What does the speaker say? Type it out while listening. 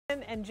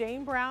And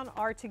Jane Brown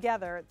are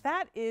together,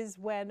 that is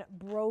when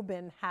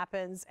Brobin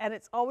happens, and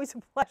it's always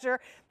a pleasure.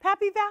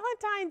 Happy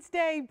Valentine's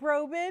Day,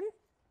 Brobin.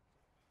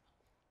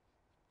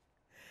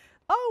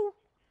 Oh,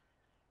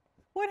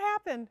 what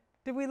happened?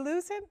 Did we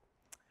lose him?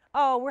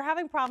 Oh, we're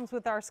having problems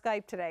with our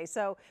Skype today,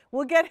 so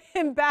we'll get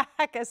him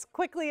back as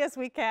quickly as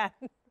we can.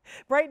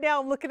 Right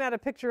now, I'm looking at a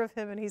picture of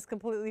him, and he's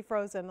completely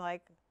frozen,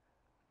 like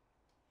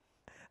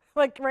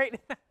right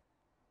now.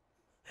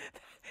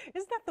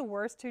 Isn't that the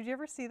worst, too? Did you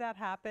ever see that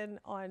happen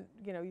on,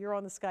 you're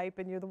on the Skype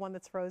and you're the one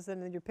that's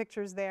frozen and your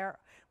picture's there?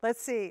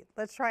 Let's see.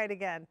 Let's try it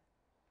again.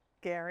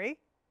 Gary?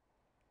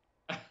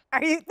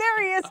 Are you,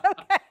 there he is,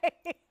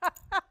 okay.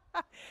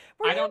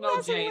 I don't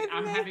know, Jane.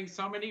 I'm having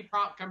so many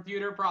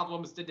computer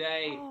problems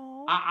today.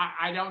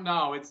 I don't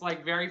know. It's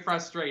like very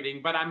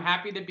frustrating, but I'm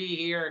happy to be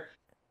here.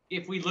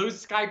 If we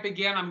lose Skype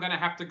again, I'm going to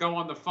have to go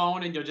on the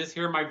phone and you'll just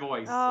hear my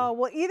voice. Oh,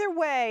 well, either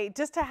way,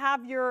 just to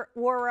have your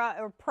aura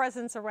or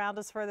presence around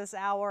us for this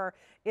hour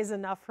is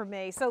enough for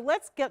me. So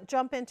let's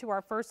jump into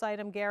our first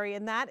item, Gary,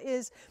 and that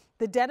is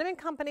the Denim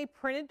Company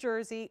printed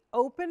jersey,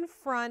 open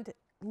front,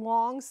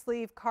 long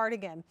sleeve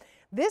cardigan.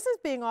 This is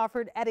being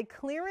offered at a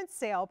clearance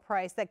sale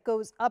price that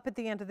goes up at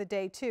the end of the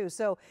day too.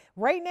 So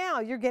right now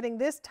you're getting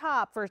this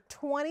top for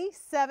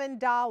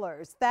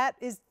 $27. That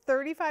is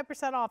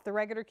 35% off the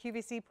regular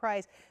QVC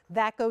price.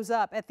 That goes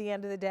up at the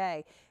end of the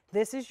day.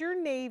 This is your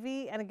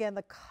navy, and again,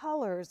 the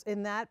colors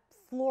in that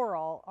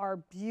floral are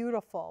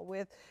beautiful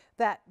with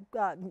that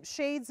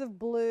shades of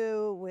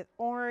blue, with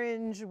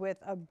orange, with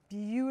a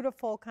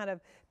beautiful kind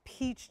of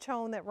peach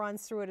tone that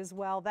runs through it as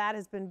well. That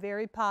has been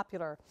very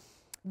popular.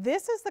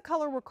 This is the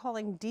color we're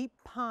calling deep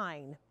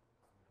pine.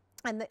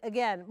 And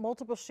again,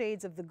 multiple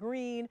shades of the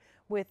green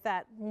with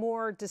that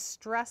more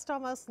distressed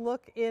almost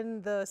look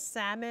in the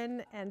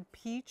salmon and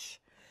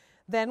peach.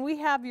 Then we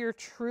have your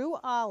true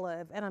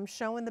olive, and I'm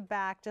showing the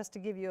back just to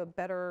give you a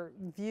better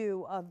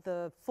view of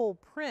the full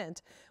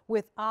print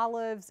with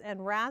olives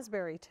and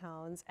raspberry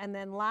tones. And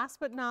then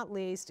last but not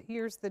least,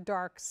 here's the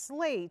dark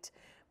slate,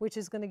 which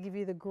is going to give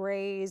you the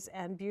grays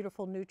and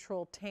beautiful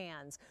neutral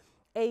tans.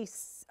 A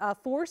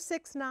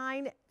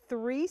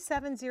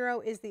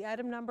 469370 is the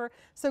item number.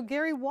 So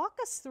Gary, walk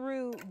us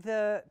through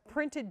the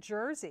printed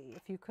jersey,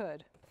 if you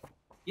could.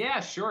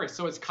 Yeah, sure.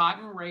 So it's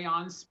cotton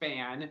rayon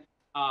span.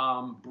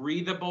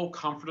 Breathable,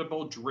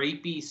 comfortable,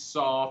 drapey,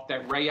 soft.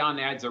 That rayon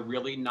adds a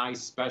really nice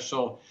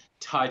special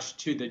touch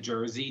to the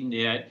jersey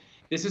knit.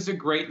 This is a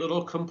great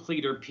little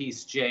completer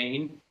piece,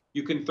 Jane.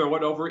 You can throw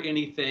it over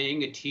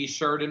anything, a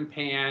t-shirt and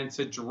pants,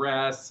 a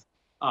dress.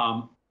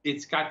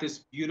 It's got this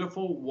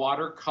beautiful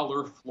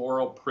watercolor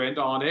floral print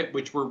on it,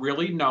 which we're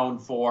really known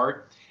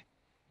for.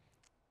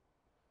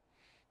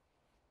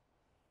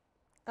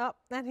 Oh,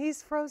 and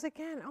he's froze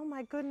again. Oh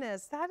my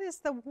goodness, that is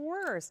the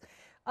worst.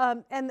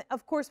 And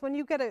of course, when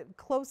you get a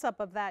close-up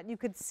of that, you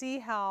could see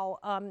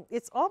how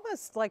it's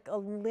almost like a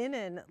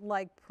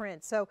linen-like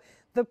print. So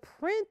the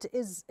print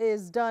is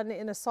done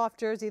in a soft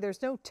jersey.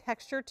 There's no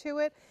texture to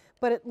it,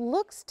 but it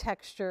looks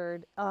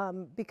textured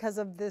because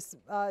of this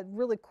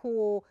really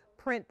cool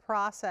print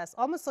process.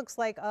 Almost looks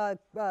like a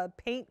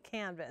paint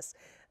canvas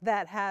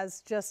that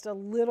has just a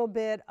little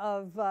bit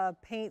of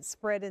paint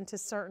spread into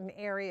certain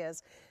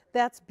areas.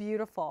 That's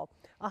beautiful.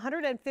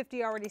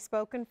 150 already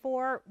spoken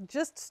for.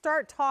 Just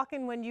start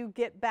talking when you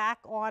get back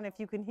on, if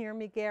you can hear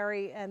me,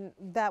 Gary, and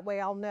that way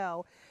I'll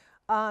know.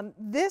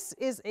 This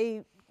is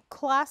a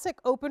classic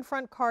open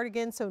front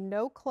cardigan, so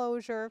no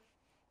closure.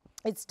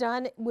 It's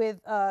done with,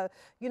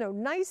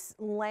 nice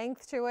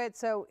length to it,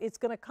 so it's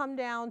going to come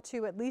down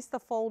to at least the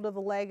fold of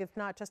the leg, if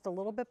not just a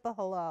little bit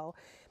below.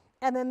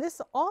 And then this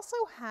also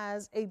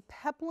has a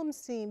peplum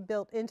seam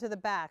built into the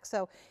back.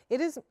 So it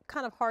is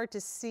kind of hard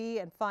to see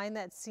and find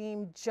that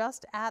seam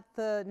just at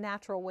the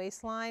natural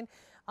waistline,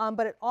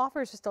 but it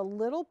offers just a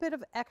little bit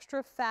of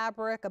extra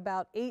fabric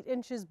about 8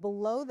 inches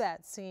below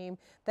that seam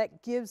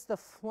that gives the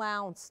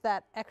flounce,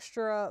 that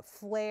extra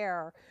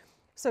flare.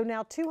 So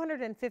now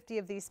 250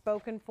 of these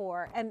spoken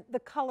for, and the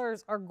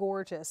colors are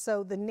gorgeous.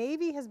 So the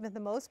navy has been the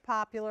most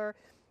popular.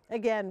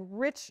 Again,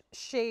 rich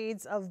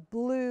shades of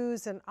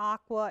blues and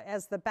aqua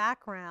as the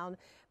background,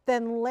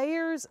 then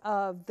layers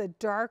of the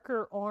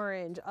darker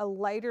orange, a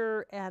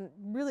lighter and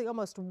really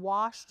almost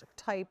washed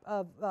type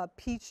of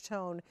peach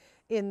tone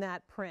in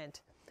that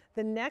print.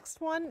 The next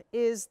one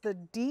is the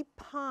deep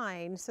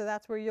pine, so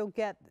that's where you'll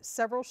get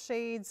several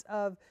shades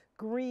of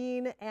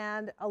green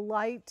and a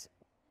light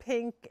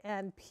pink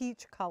and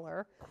peach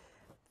color.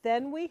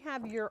 Then we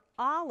have your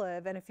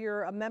olive, and if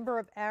you're a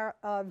member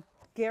of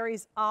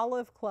Gary's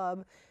Olive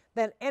Club,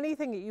 then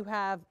anything that you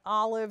have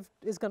olive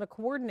is going to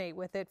coordinate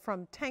with it,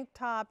 from tank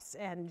tops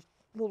and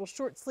little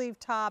short sleeve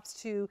tops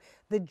to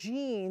the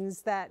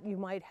jeans that you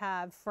might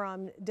have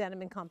from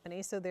Denim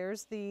Company. So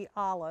there's the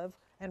olive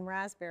and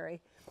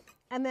raspberry.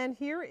 And then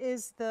here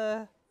is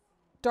the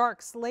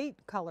dark slate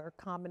color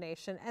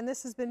combination, and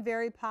this has been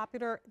very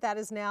popular. That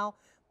is now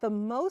the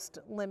most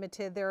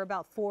limited. There are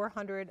about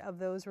 400 of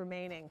those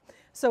remaining.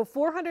 So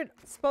 400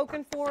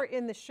 spoken for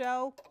in the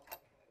show.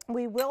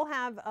 We will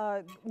have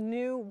a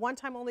new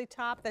one-time only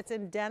top that's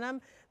in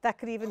denim that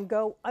could even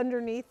go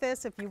underneath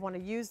this if you want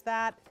to use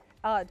that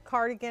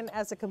cardigan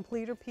as a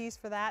completer piece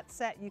for that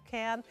set, you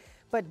can.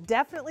 But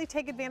definitely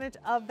take advantage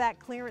of that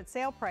clearance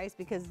sale price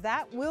because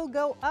that will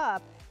go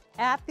up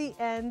at the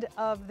end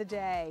of the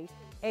day.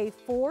 A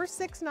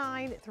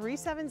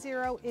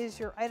 469370 is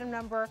your item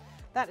number.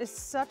 That is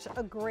such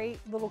a great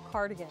little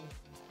cardigan.